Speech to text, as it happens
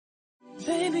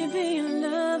Baby, be in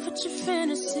love with your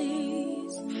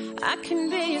fantasies. I can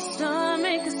be your star,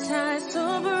 make us high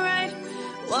so bright.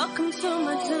 Welcome to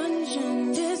my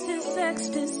dungeon, this is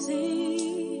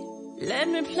ecstasy. Let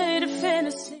me play the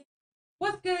fantasy.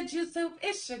 What's good, YouTube?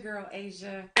 It's your girl,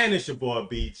 Asia. And it's your boy,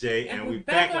 BJ. And we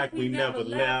back like we never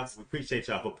left. We appreciate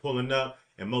y'all for pulling up.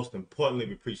 And most importantly,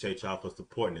 we appreciate y'all for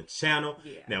supporting the channel.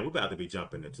 Yeah. Now, we're about to be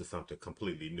jumping into something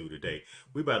completely new today.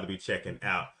 We're about to be checking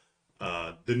out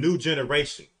the new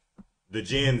generation, the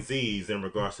Gen Zs, in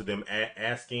regards to them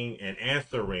asking and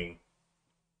answering.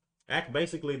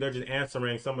 Basically, they're just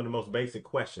answering some of the most basic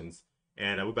questions.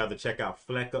 And we're about to check out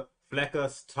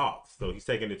Flecka's Talks. So he's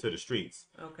taking it to the streets.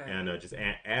 Okay. And just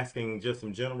asking just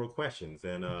some general questions.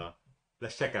 And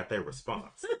let's check out their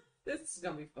response. This is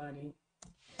going to be funny.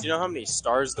 Do you know how many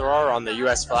stars there are on the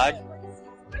U.S. flag?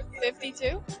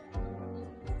 52.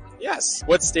 Yes.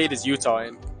 What state is Utah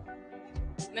in?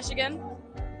 Michigan.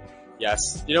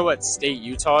 Yes. Do you know what state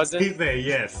Utah is in? He said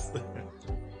yes.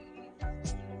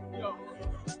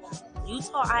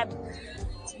 Utah,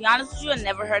 to be honest with you, I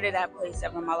never heard of that place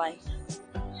ever in my life.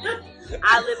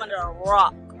 I live under a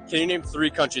rock. Can you name 3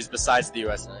 countries besides the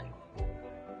USA?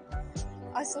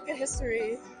 I suck at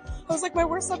history. I was like, my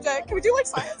worst subject. Can we do like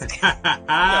science?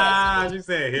 She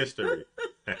said history.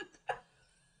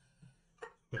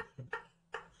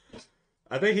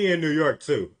 I think he's in New York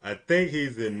too. I think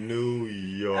he's in New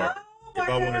York. Oh If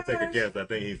I want to take a guess, I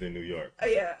think he's in New York. Oh,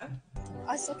 yeah.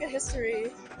 I suck at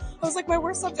history. I was like, my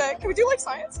worst subject. Can we do like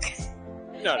science?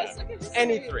 No.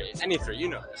 Any three. Any 3. You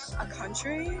know this. A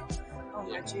country? Oh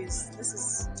my jeez, this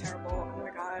is terrible. Oh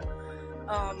my god.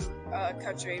 A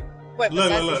country. Wait, Look,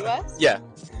 besides look, the look. US? Yeah.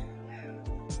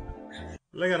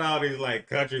 Look at all these like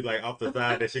countries like off the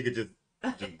side that she could just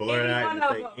blur it out and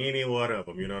say any one of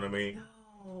them. You know what I mean?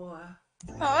 No.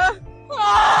 Huh?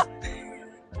 Ah!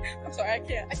 I'm sorry, I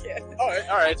can't.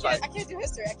 All right, it's fine. I can't do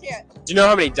history. I can't. Do you know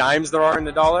how many dimes there are in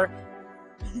the dollar?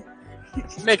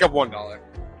 Make up $1.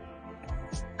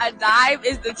 A dime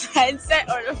is the 10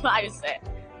 cent or the 5 cent?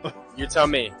 You tell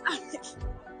me.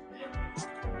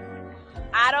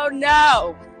 I don't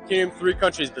know. Can you name 3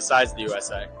 countries besides the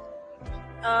USA?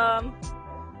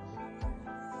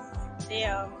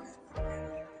 Damn.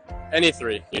 Any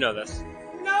 3. You know this.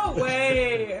 No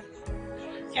way.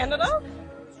 Canada?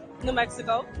 New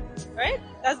Mexico. Right?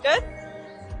 That's good?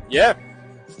 Yeah.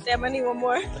 Damn, I need one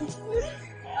more.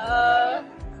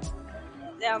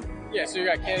 Damn. Yeah, so you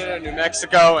got Canada, New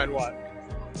Mexico, and what?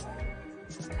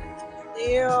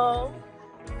 Damn.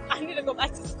 I need to go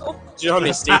back to school. Do you know how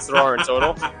many states there are in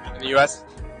total in the U.S.?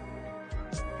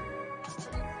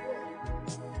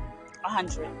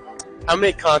 100. How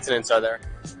many continents are there?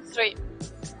 3.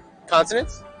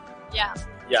 Continents? Yeah.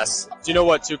 Yes. Do you know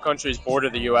what 2 countries border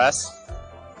the U.S.?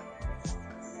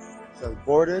 So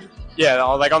bordered? Yeah,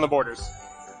 like on the borders.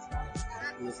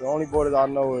 The only border I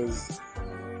know is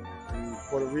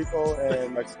Puerto Rico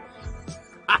and Mexico.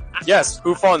 Yes.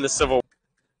 Who fought in the Civil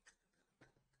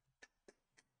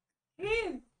War?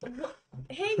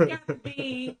 He got to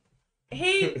be.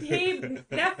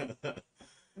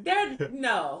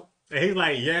 No. And he's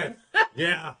like, yes,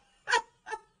 yeah.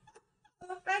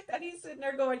 The fact that he's sitting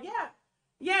there going,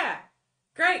 yeah,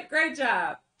 great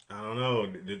job. I don't know.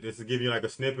 This is giving you like a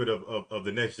snippet of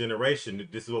the next generation.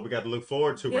 This is what we got to look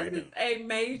forward to right now. This is a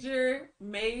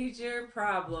major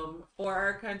problem for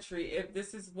our country if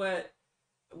this is what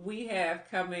we have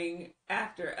coming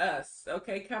after us.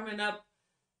 Okay, coming up.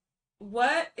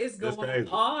 What is going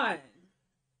on?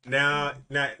 Now,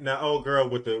 old girl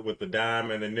with the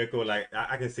dime and the nickel, like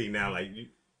I can see now, like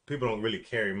people don't really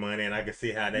carry money, and I can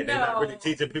see how they're not really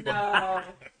teaching people.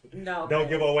 No, don't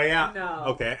give her way out. No.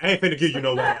 Okay, I ain't finna give you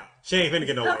no way out. She ain't finna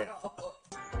get no way out.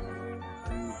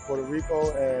 Puerto Rico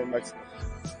and Mexico.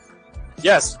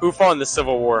 Yes. Who fought in the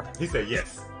Civil War? He said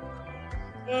yes.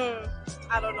 I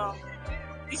don't know.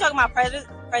 You talking about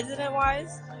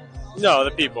president-wise? No,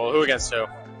 the people. Who against who?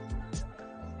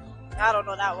 I don't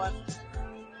know that one.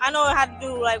 I know it had to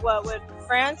do like what with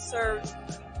France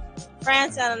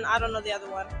and I don't know the other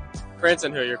one. France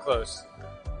and who? You're close.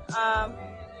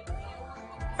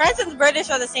 France and the British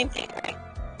are the same thing, right?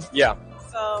 Yeah.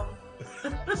 So,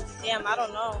 damn, I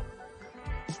don't know.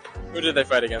 Who did they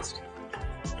fight against?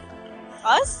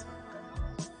 Us?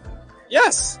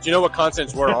 Yes. Do you know what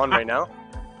continents we're on right now?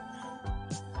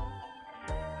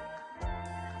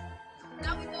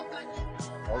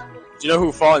 Do you know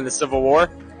who fought in the Civil War?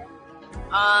 Who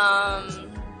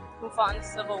fought in the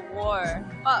Civil War?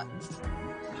 Fuck.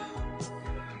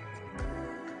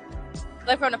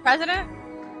 Like from the president?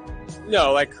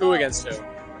 No, like who against who?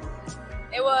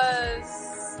 It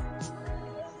was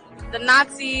the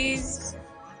Nazis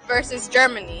versus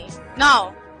Germany.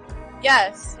 No.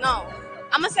 Yes. No.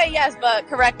 I'm gonna say yes, but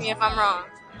correct me if I'm wrong.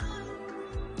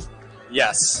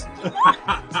 Yes. You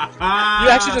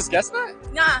actually just guessed that?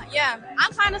 Nah, yeah.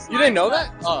 I'm kind of smart. You didn't know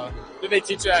that? Oh. Did they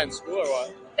teach you that in school or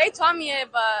what? They taught me it,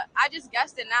 but I just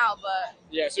guessed it now. But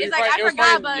Yeah, so it's you're like probably, I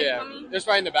forgot, but yeah, I mean, it was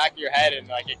right in the back of your head and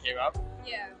like it came up.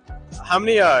 yeah. How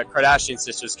many Kardashian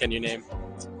sisters can you name?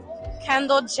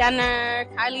 Kendall Jenner,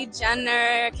 Kylie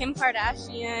Jenner, Kim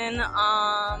Kardashian,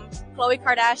 Khloe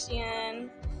Kardashian,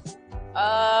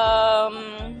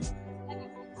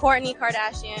 Kourtney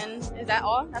Kardashian. Is that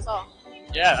all? That's all.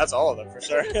 Yeah, that's all of them for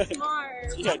sure.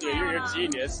 Smart. Yeah, dude, you're a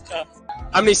genius.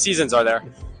 How many seasons are there?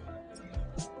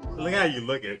 Look how you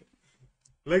look at.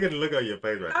 Look at the look on your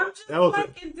face right now. I'm just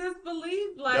like in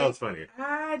disbelief. Like, that was funny.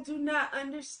 I do not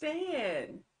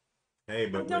understand. Hey,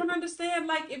 but I don't understand.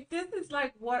 Like, if this is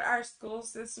like what our school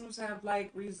systems have like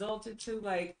resulted to,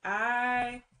 like,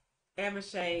 I am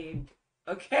ashamed.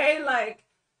 Okay, like,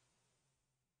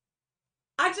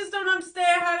 I just don't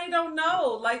understand how they don't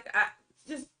know. Like,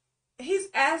 he's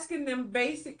asking them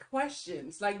basic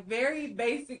questions, like very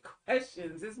basic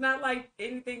questions. It's not like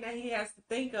anything that he has to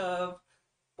think of,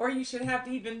 or you should have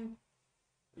to even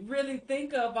really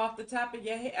think of off the top of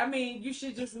your head. I mean, you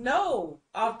should just know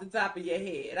off the top of your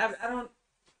head. I don't.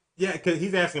 Yeah, because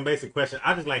he's asking basic questions.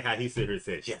 I just like how he sit here and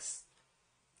said yes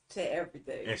to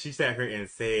everything. And she sat here and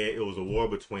said it was a war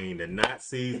between the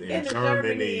Nazis and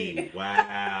Germany.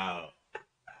 Wow.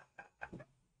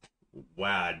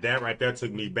 Wow, that right there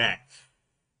took me back.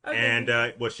 Okay. And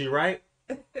was she right?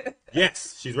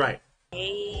 Yes, she's right.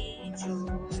 May,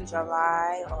 June,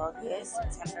 July, August,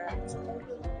 September, October,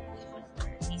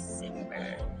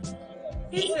 December.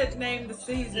 He said name the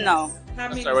seasons. No. How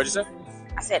many? Sorry, what'd you say?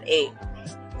 I said 8.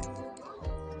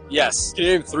 Yes. Can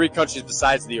you name 3 countries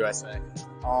besides the USA?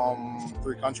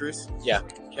 3 countries. Yeah.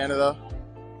 Canada,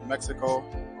 Mexico,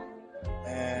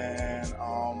 and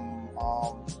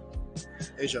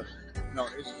Asia. No,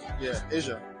 Asia. Yeah,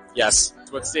 Asia. Yes.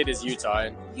 What state is Utah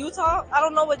in? Utah? I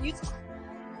don't know what Utah.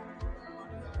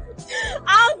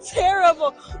 I'm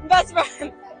terrible. Best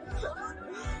friend.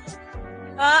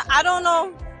 I don't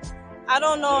know. I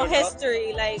don't know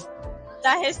history. Like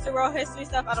that world history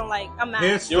stuff. I don't like. I'm mad.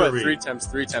 History. You know what 3 times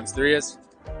 3 times 3 is?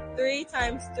 3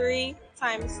 times 3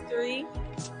 times 3.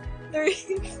 3.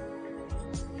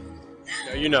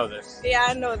 No, you know this. Yeah,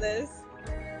 I know this.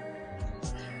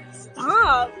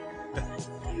 Stop.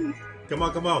 Come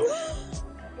on, come on.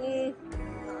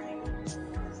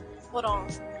 Hold on.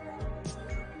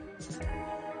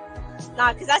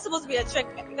 Nah, because that's supposed to be a trick.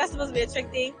 That's supposed to be a trick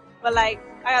thing. But like,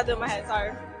 I gotta do it in my head.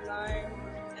 Sorry. 9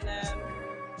 and then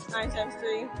 9 times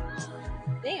 3.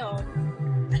 Damn.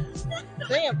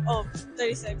 Damn. Oh,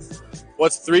 36.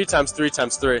 What's 3 times 3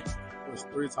 times 3? It was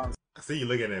 3 times. I see you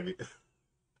looking at me.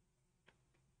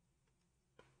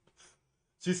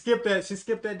 She skipped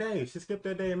that day. She skipped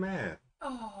that day in math.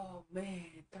 Oh man,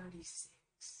 36.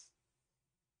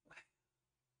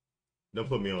 Don't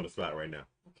put me on the spot right now.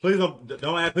 Please don't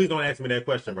ask me that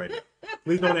question right now.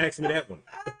 Please don't ask me that one.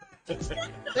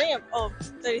 Damn. Oh,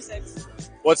 36.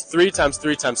 What's 3 times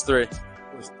 3 times 3? It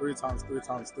was 3 times 3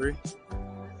 times 3.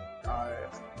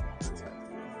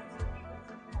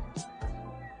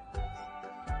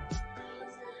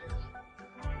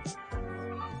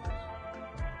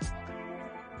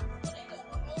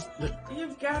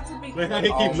 You've got to be. How do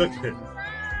you keep looking?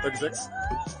 36.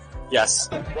 Yes.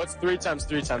 What's 3 times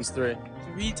 3 times 3?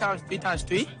 3 times 3 times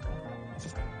 3?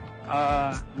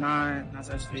 9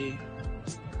 times 3.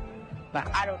 But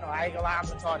I don't know. I ain't gonna lie, I'm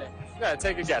retarded. Yeah,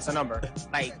 take a guess. A number.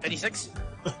 Like 36?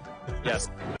 Yes.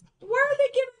 Where are they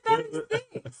getting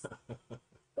 36?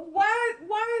 Why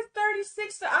is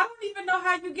 36? I don't even know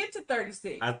how you get to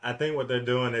 36. I think what they're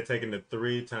doing, they're taking the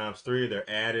 3 times 3, they're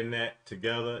adding that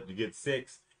together to get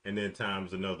 6, and then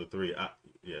times another 3.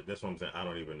 Yeah, that's what I'm saying. I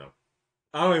don't even know.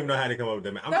 I don't even know how to come up with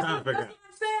that. I'm trying to figure out. That's what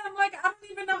I'm saying. I'm like, I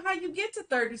don't even know how you get to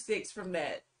 36 from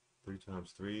that. 3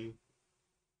 times 3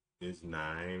 is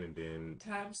 9, and then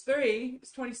times 3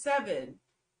 is 27.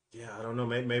 Yeah, I don't know.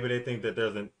 Maybe they think that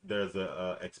there's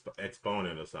a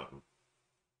exponent or something.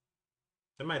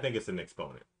 They might think it's an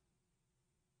exponent.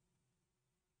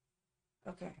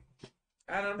 Okay.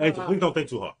 I don't know. Hey, please don't think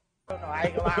too hard. I don't know. I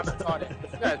ain't gonna lie, I'm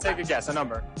retarded. Yeah, take a guess. A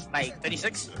number. Like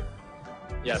 36?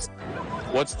 Yes.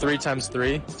 What's 3 times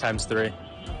 3 times 3?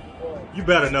 You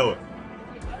better know it.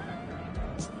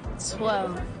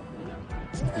 12.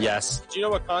 Yes. Do you know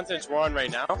what continent we're on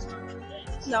right now?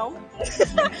 No.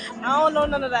 I don't know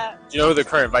none of that. Do you know who the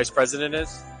current vice president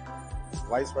is?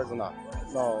 Vice president?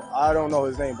 No, I don't know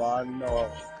his name, but I know.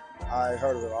 I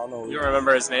heard of it. I don't know. You don't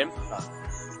remember his name?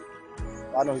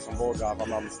 I know he's from Bulldog, if I'm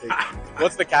not mistaken.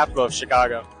 What's the capital of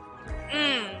Chicago?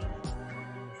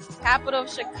 Capital of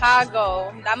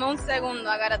Chicago. Dame un segundo,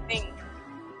 I gotta think.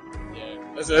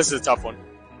 This is a tough one.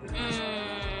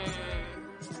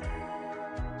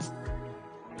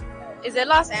 Is it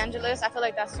Los Angeles? I feel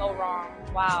like that's so wrong.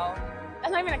 Wow.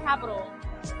 That's not even a capital.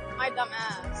 My dumb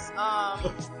ass.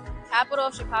 Capital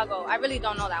of Chicago. I really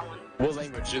don't know that one. What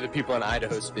language do the people in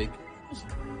Idaho speak?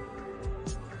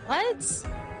 What?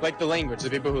 Like the language, the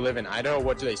people who live in Idaho,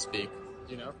 what do they speak?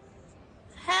 Do you know?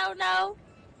 Hell no.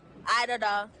 I don't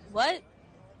know. What?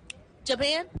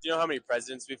 Japan? Do you know how many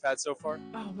presidents we've had so far?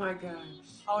 Oh my gosh.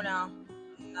 Oh no.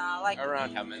 No, like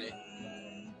Around how many?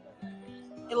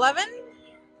 11? 10?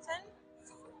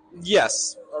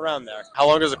 Yes, around there. How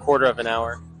long is a quarter of an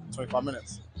hour? 25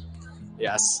 minutes.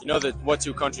 Yes. You know what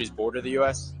two countries border the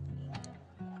U.S.?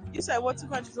 You said what two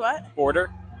countries what?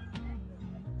 Border?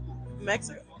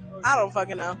 Mexico? I don't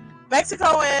fucking know.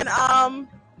 Mexico and Come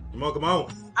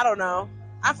on. I don't know.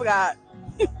 I forgot.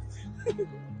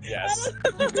 Yes.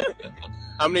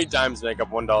 How many dimes make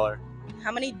up $1?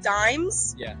 How many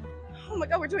dimes? Yeah. Oh my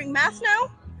god, we're doing math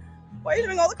now? Why are you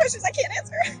doing all the questions I can't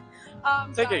answer?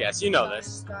 Take a guess. You know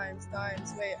this. Dimes.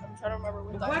 Wait, I'm trying to remember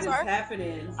what What dimes is are.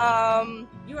 happening?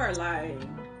 You are lying.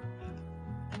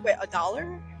 Wait,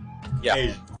 $1?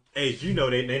 Yeah. Hey, you know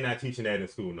they're not teaching that in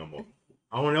school no more.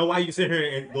 I don't know why you sit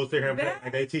here and go sit here and play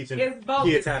like they teaching It's both.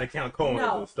 kids how to count coins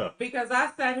and stuff. Because I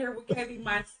sat here with Katie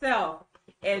myself,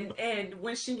 and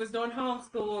when she was doing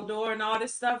homeschool, doing all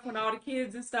this stuff, when all the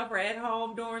kids and stuff were at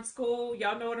home during school,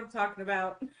 y'all know what I'm talking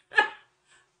about.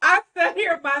 I sat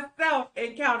here myself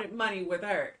and counted money with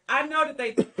her. I know that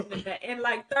they teaching that in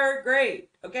like 3rd grade,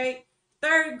 okay?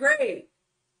 3rd grade.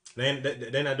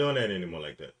 They're not doing that anymore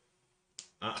like that.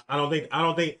 I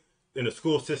don't think in the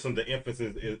school system the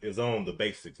emphasis is on the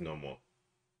basics no more.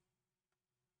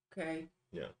 Okay.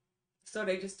 Yeah. So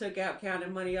they just took out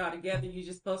counting money altogether. You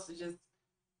just supposed to just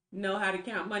know how to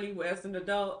count money as an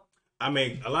adult. I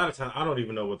mean, a lot of times I don't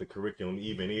even know what the curriculum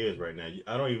even is right now.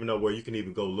 I don't even know where you can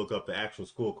even go look up the actual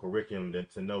school curriculum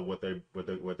to know what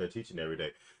they're teaching every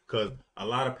day. Because a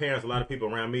lot of parents, a lot of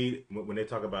people around me, when they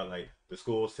talk about like the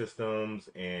school systems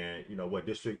and what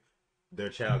district their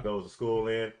child goes to school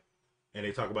in, and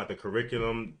they talk about the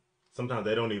curriculum, sometimes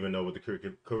they don't even know what the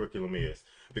curriculum is.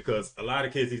 Because a lot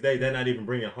of kids these days, they're not even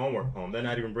bringing homework home. They're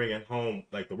not even bringing home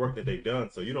like the work that they've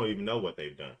done. So you don't even know what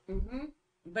they've done. Mm-hmm.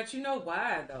 But you know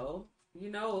why though?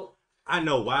 I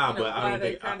know why, but I why don't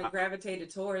they think kind of gravitated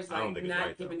towards like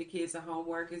not giving the kids the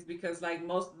homework is because like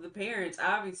most of the parents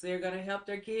obviously are going to help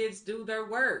their kids do their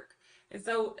work, and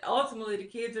so ultimately the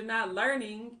kids are not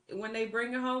learning when they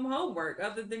bring home homework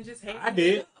other than just handing I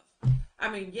did. it off. I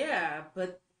mean, yeah,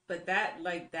 but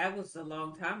that was a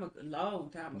long time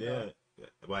ago. Yeah.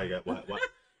 Why you got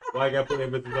put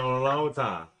emphasis on a long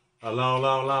time? A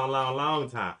long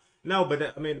time. No,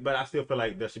 but but I still feel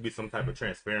like there should be some type of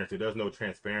transparency. There's no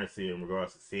transparency in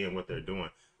regards to seeing what they're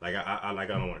doing. Like I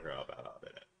don't want to hear about all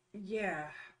that. Yeah.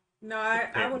 No,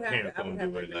 I would have to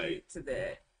relate to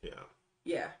that. Yeah.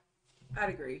 Yeah. I'd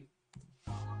agree.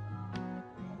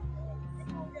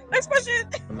 Next question.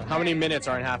 How many minutes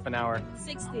are in half an hour?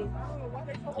 60.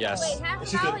 Yes. Wait,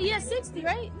 half an hour? Yeah, 60,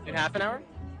 right? In half an hour?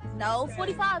 No,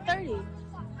 45, 30.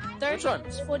 30. Which one?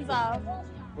 45.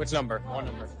 Which number? One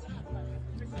number.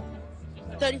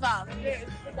 35.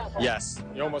 Yes.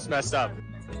 You almost messed up.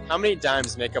 How many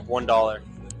dimes make up $1?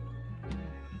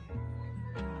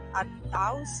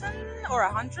 1,000 or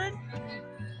 100?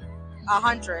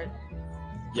 100.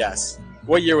 Yes.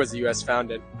 What year was the U.S.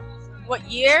 founded? What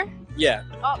year? Yeah.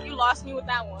 Oh, you lost me with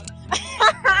that one.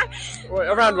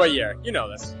 Around what year? You know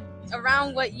this.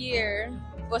 Around what year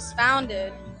was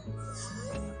founded?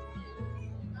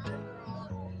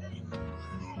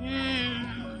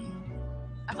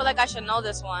 I feel like I should know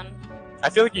this one. I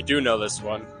feel like you do know this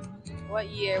one. What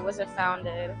year was it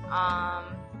founded? Nah,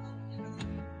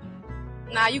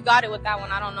 you got it with that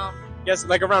one. I don't know. Yes,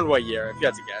 like around what year, if you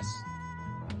had to guess?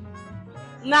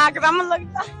 Nah, because I'm going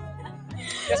to look.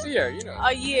 Guess a year, you know.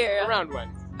 A year. Around when?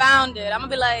 Founded. I'm going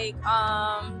to be like,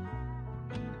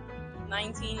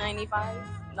 1995?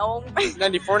 No.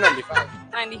 94, 95.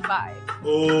 95.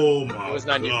 Oh my god. It was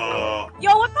 94.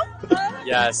 Yo, what the fuck?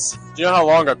 Yes. Do you know how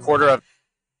long a quarter of...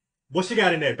 What she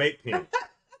got in that vape pen?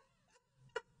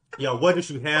 Yo, what does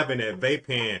she have in that vape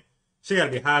pen? She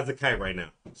gotta be high as a kite right now.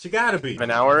 She gotta be. An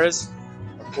hour is?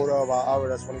 A quarter of an hour,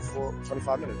 that's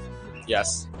 25 minutes.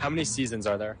 Yes. How many seasons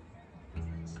are there?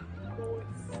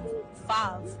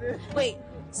 5. Wait,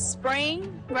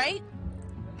 spring, right?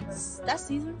 That's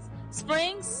seasons?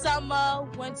 Spring, summer,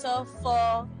 winter,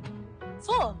 fall.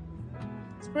 4.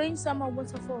 Spring, summer,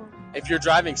 winter, fall. If you're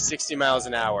driving 60 miles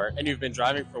an hour and you've been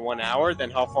driving for 1 hour, then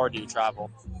how far do you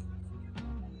travel?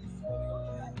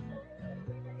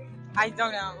 I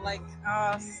don't know. Like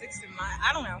 60 miles.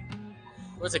 I don't know.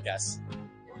 What's a guess?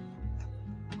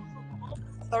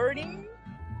 30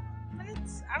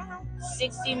 minutes. I don't know.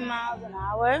 60 miles an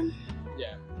hour.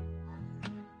 Yeah.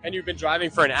 And you've been driving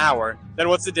for an hour, then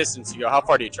what's the distance you go? How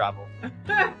far do you travel?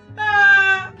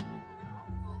 I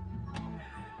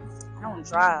don't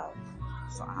drive,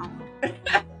 so I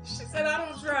don't. She said I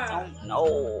don't drive. I don't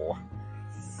know.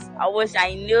 I wish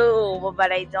I knew,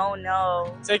 but I don't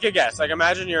know. Take a guess. Like,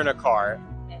 imagine you're in a car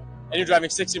and you're driving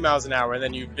 60 miles an hour, and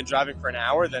then you've been driving for an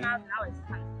hour. Then 60 miles an hour is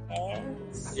kind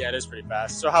of fast. yeah, it is pretty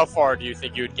fast. So how far do you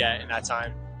think you would get in that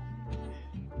time?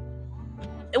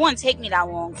 It wouldn't take me that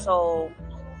long, so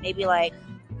maybe like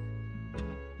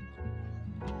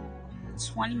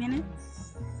 20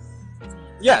 minutes.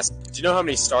 Yes. Do you know how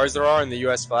many stars there are in the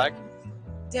U.S. flag?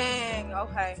 Dang.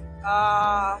 Okay.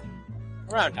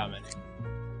 Around how many?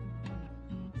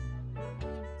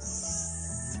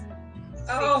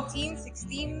 15,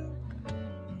 16,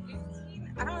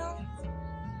 15. I don't know.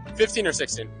 15 or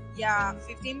 16? Yeah,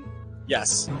 15.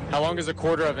 Yes. How long is a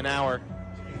quarter of an hour?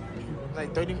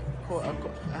 Like 30,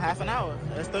 half an hour.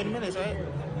 That's 30 minutes, right?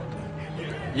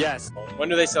 Yes. When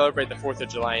do they celebrate the 4th of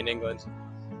July in England?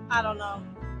 I don't know.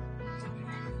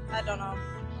 I don't know.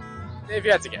 If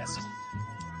you had to guess.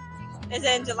 Is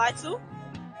it in July too?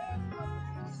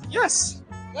 Yes.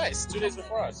 Nice. 2 days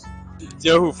before us. Do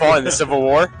you know who fought in the Civil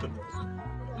War?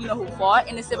 You know who fought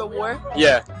in the Civil War?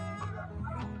 Yeah.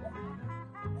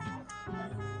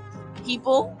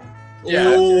 People.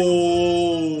 Yeah.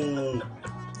 Ooh.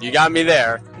 You got me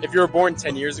there. If you were born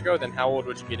 10 years ago, then how old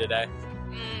would you be today?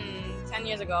 10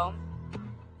 years ago.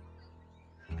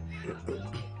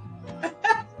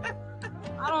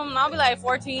 I don't know. I'll be like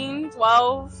 14,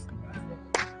 12.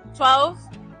 12?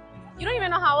 You don't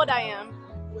even know how old I am.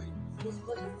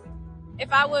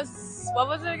 If I was, what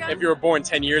was it again? If you were born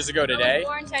 10 years ago If I today? was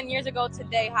born 10 years ago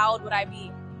today, how old would I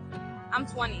be? I'm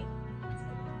 20.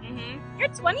 You're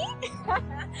 20?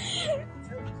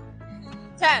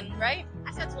 10, right?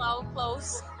 I said 12,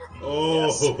 close.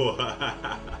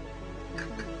 Oh.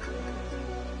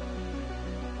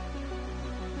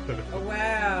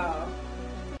 Wow.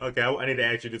 Okay, I need to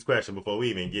ask you this question before we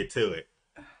even get to it.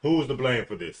 Who's to blame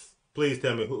for this? Please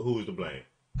tell me who's to blame.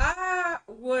 I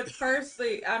would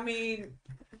firstly, I mean,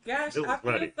 gosh, This was I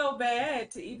feel funny. so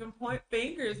bad to even point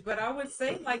fingers, but I would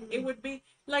say like it would be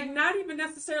like not even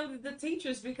necessarily the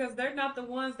teachers because they're not the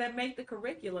ones that make the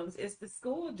curriculums. It's the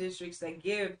school districts that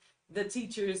give the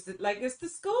teachers, like it's the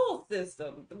school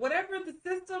system. Whatever the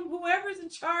system, whoever's in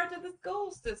charge of the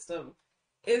school system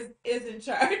is in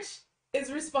charge,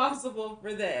 is responsible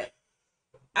for that.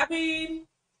 I mean,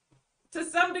 to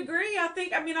some degree, I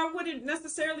think. I mean, I wouldn't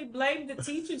necessarily blame the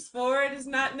teachers for it. It's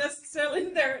not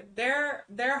necessarily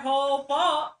their whole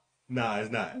fault Nah,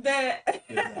 it's not. that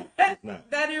It's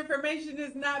not. that information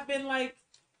has not been like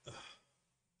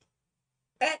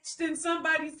etched in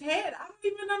somebody's head. I don't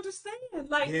even understand.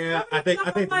 Like, Yeah, I think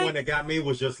the one that got me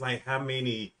was just like how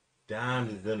many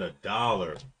dimes is in a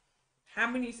dollar. how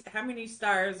many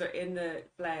stars are in the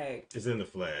flag? It's in the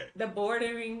flag. The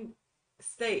bordering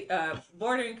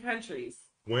countries.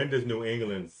 When does New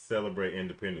England celebrate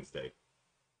Independence Day?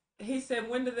 He said,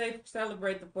 when do they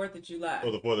celebrate the 4th of July?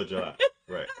 Oh, the 4th of July.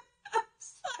 Right.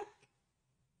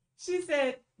 She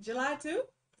said, July 2?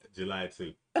 July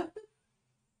 2.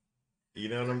 You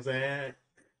know what I'm saying?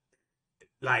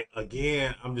 Like,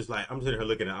 again, I'm sitting here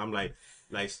looking at it, I'm like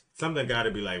something got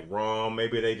to be like wrong.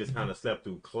 Maybe they just kind of slept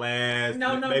through class.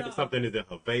 Maybe something is in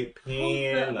her vape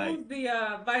pen. Who's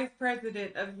the vice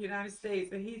president of the United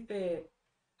States? And he said,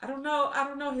 I don't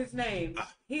know his name.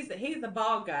 He's a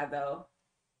bald guy though.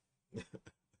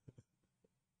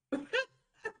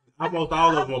 Almost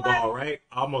all of them are bald, right?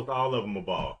 Almost all of them are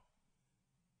bald.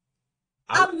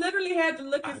 I literally had to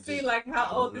look and see like how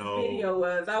old this video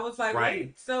was. I was like, Right.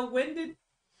 wait, so when did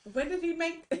he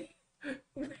make?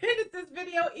 When did this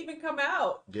video even come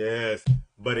out? Yes,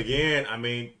 but again, I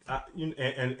mean,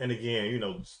 and again, you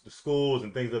know, the schools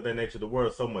and things of that nature, the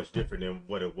world's so much different than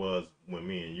what it was when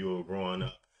me and you were growing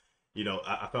up. You know,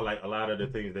 I felt like a lot of the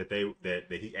things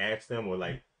that he asked them were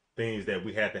like things that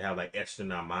we had to have like etched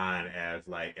in our mind as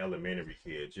like elementary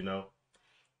kids. You know,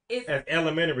 as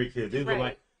elementary kids, these were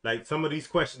like some of these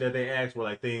questions that they asked were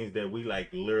like things that we like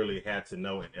literally had to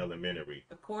know in elementary.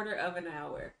 A quarter of an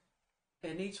hour.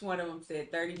 And each one of them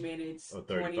said 30 minutes, Or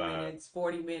 20 35. minutes,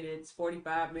 40 minutes,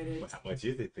 45 minutes. Well, how much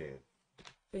is it then?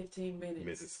 15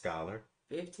 minutes. Mrs. Scholar?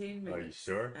 15 minutes. Are you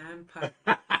sure? I'm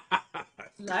positive.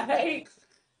 Like,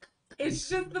 It's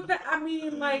just the fact. I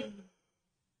mean, like,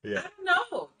 Yeah. I don't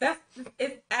know.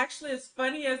 It's actually, as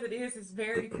funny as it is, it's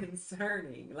very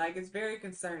concerning. Like, it's very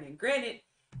concerning. Granted,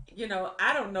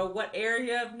 I don't know what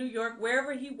area of New York,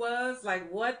 wherever he was,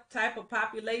 like what type of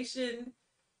population,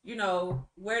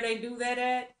 where they do that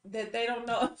at, that they don't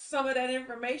know some of that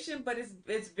information, but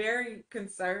it's very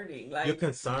concerning. Like, you're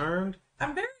concerned?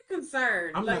 I'm very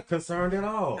concerned. I'm not concerned at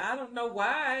all. I don't know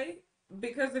why.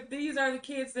 Because if these are the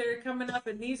kids that are coming up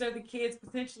and these are the kids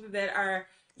potentially that are,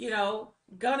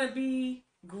 gonna be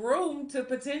groomed to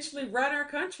potentially run our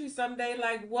country someday,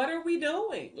 like, what are we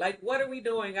doing? Like, what are we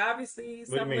doing? Obviously,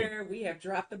 somewhere we have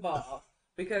dropped the ball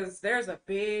because there's a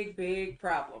big, big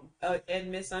problem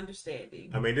and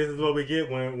misunderstanding. I mean, this is what we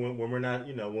get when we're not,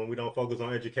 when we don't focus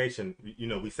on education.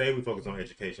 We say we focus on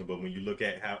education, but when you look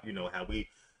at how we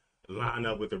line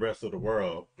up with the rest of the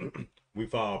world, we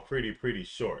fall pretty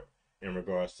short in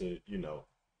regards to,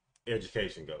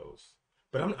 education goes.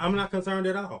 But I'm not concerned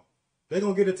at all. They're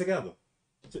gonna get it together.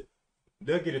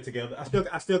 They'll get it together.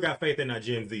 I still got faith in our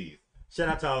Gen Zs. Shout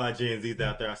out to all our Gen Zs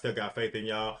out there. I still got faith in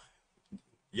y'all.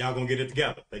 Y'all gonna get it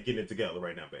together. They getting it together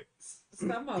right now, baby.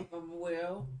 Some of them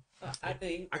will. I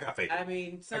think. I got faith. I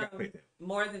mean, some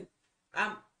more than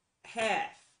half.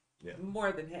 Yeah.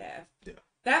 More than half. Yeah.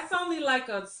 That's only like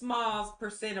a small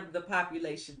percent of the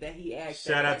population that he asked.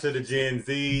 Shout out to the Gen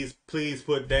Zs. Please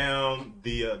put down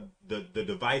the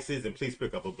devices and please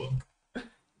pick up a book.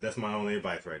 That's my only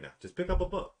advice right now. Just pick up a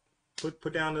book.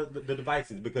 Put down the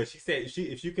devices, because she said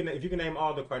if you can name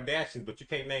all the Kardashians, but you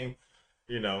can't name,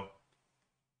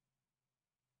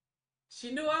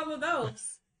 She knew all of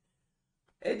those.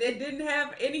 It didn't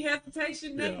have any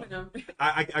hesitation naming them.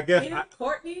 I guess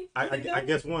Courtney. I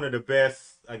guess one of the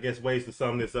best ways to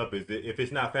sum this up is that if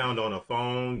it's not found on a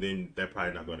phone, then they're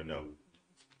probably not going to know.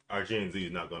 Our Gen Z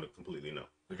is not going to completely know.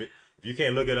 If you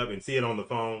can't look it up and see it on the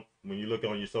phone when you look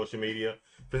on your social media,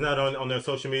 if it's not on their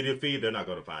social media feed, they're not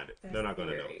going to find it. They're not going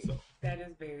to know. So that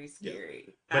is very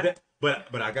scary. Yeah. But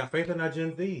I got faith in our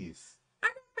Gen Zs. I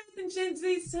got faith in Gen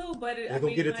Zs too, but they're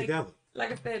gonna get it together.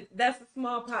 Like I said, that's a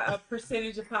small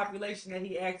percentage of population that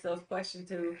he asked those questions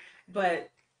to.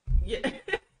 But yeah,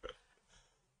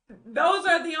 those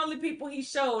are the only people he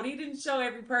showed. He didn't show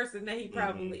every person that he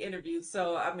probably interviewed.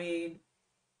 So I mean,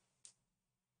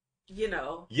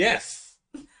 Yes.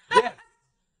 Yeah.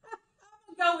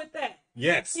 I'm gonna go with that.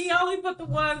 Yes. He only put the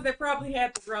ones that probably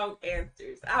had the wrong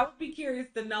answers. I would be curious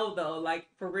to know though, like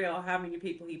for real, how many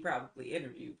people he probably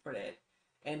interviewed for that.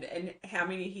 And how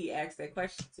many he asked that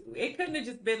question to. It couldn't have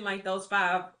just been like those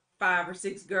five or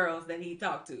six girls that he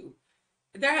talked to.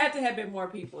 There had to have been more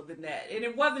people than that. And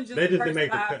it wasn't just the first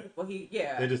 5 people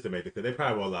They just didn't make the cut. They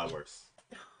probably were a lot worse.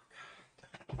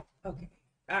 Oh, God. Okay.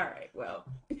 All right. Well.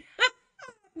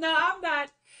 No, I'm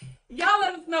not. Y'all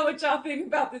let us know what y'all think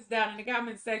about this down in the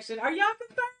comment section. Are y'all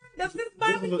concerned? Does this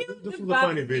bother you? This was a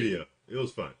funny video. It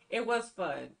was fun. It was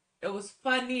fun. It was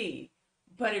funny.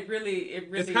 But it really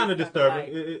it's kind of disturbing.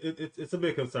 It's a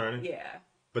bit concerning. Yeah.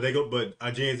 But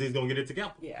our Gen Z's gonna get it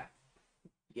together.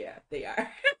 Yeah, they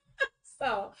are.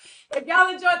 So, if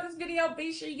y'all enjoyed this video,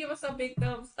 be sure you give us a big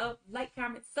thumbs up, like,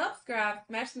 comment, subscribe,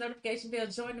 smash the notification bell,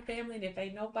 join the family, and if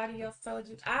ain't nobody else told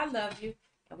you, I love you.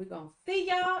 And we're gonna see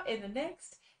y'all in the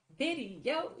next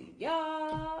video,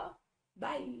 y'all.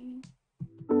 Bye.